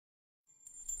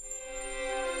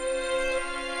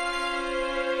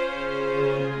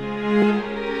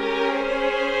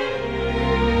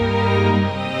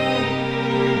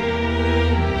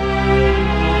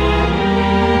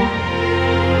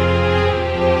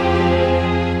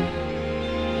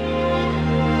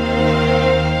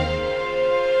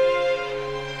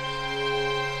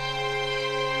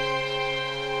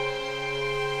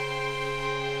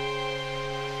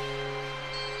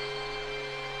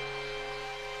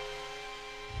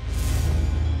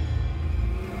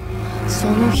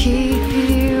の日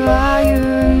々は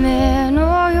夢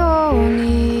のよう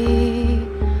に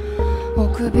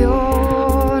臆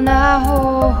病な微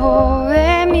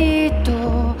笑みと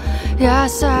優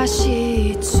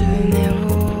しい爪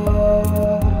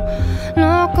を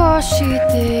残し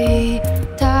てい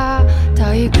た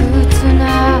退屈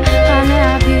な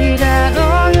花びらの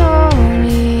ように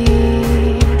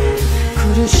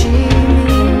苦しみ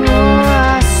を忘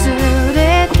れ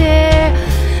て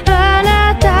あ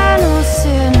なたの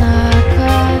背中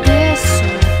でそっ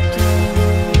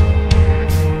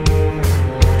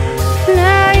と泣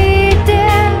いて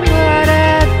笑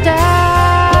った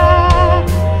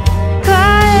帰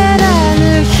らぬ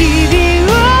日々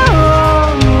を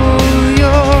思うよ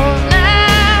うな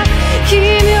奇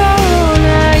妙な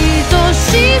愛し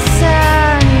さ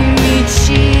に満ち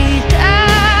た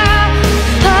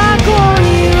箱庭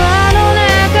の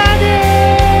中で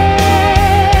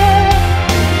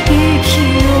息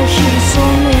を潜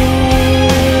め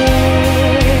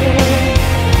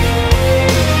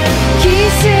季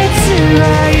節が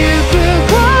行く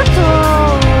ことを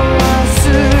忘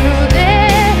れ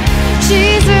静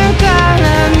かな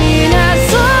水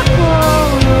底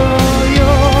のよ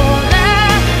うな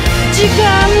時間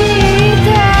にいた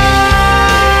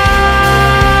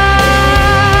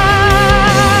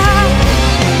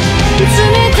冷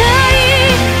たい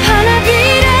花び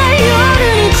ら夜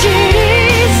に散り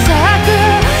咲く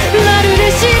まるで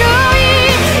白い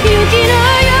雪の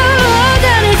ようだ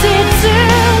ね切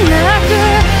なく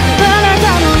あなた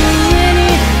の上に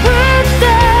降った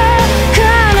悲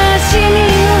しみ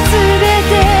を全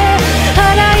て払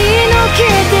いのけ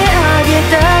てあげ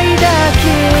たいだけ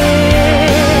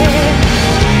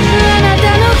あなた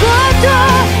のこと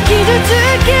傷つ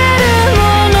けるも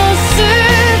の全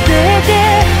て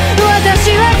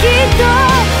私はきっと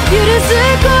許す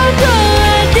ことは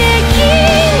でき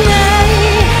ない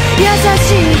優し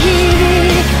い日々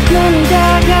涙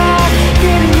が出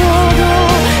るほど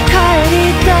帰り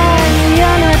たいあ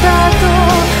なたと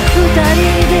二人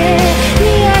で見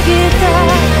上げた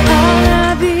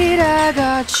花びらが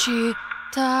散っ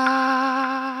た